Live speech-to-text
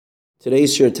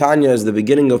Today's Shir Tanya is the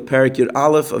beginning of Parak Yud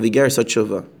Aleph of Igeres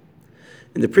HaTshuva.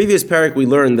 In the previous parak, we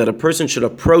learned that a person should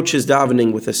approach his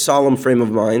davening with a solemn frame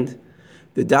of mind.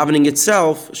 The davening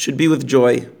itself should be with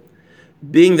joy.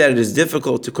 Being that it is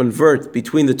difficult to convert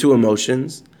between the two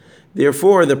emotions,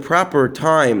 therefore the proper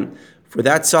time for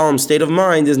that solemn state of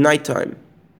mind is nighttime.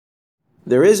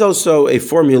 There is also a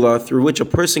formula through which a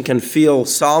person can feel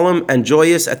solemn and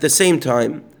joyous at the same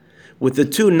time, with the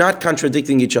two not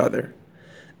contradicting each other.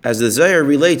 As the Zohar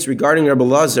relates regarding Rabbi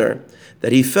Lazar,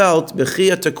 that he felt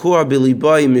Bechia takua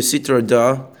bilibai misitra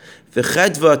da,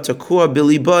 v'chedva takua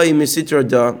bilibai misitra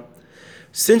da.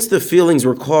 Since the feelings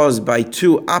were caused by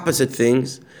two opposite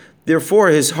things, therefore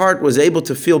his heart was able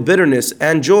to feel bitterness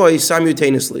and joy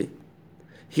simultaneously.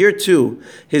 Here too,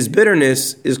 his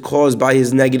bitterness is caused by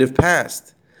his negative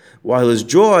past, while his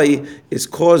joy is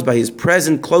caused by his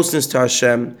present closeness to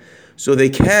Hashem, so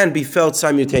they can be felt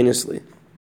simultaneously.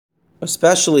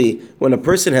 Especially when a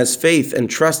person has faith and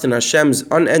trust in Hashem's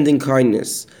unending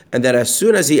kindness, and that as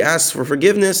soon as he asks for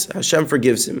forgiveness, Hashem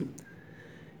forgives him.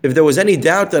 If there was any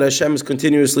doubt that Hashem is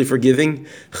continuously forgiving,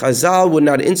 Chazal would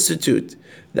not institute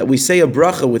that we say a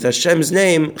bracha with Hashem's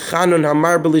name, Chanun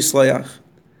Hamar B'Lislayach.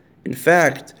 In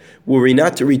fact, were we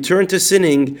not to return to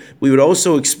sinning, we would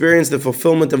also experience the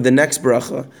fulfillment of the next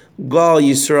bracha, Gal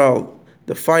Yisrael,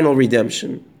 the final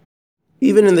redemption.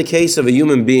 Even in the case of a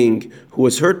human being who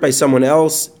was hurt by someone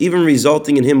else, even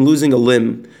resulting in him losing a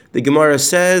limb, the Gemara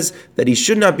says that he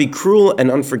should not be cruel and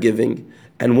unforgiving,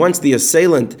 and once the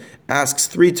assailant asks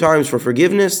 3 times for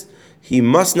forgiveness, he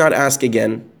must not ask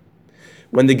again.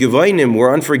 When the Gevonim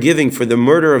were unforgiving for the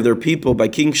murder of their people by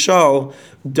King Shaul,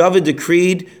 David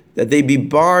decreed that they be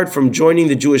barred from joining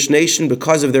the Jewish nation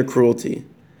because of their cruelty.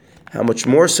 How much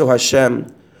more so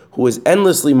Hashem, who is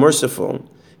endlessly merciful,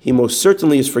 He most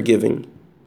certainly is forgiving.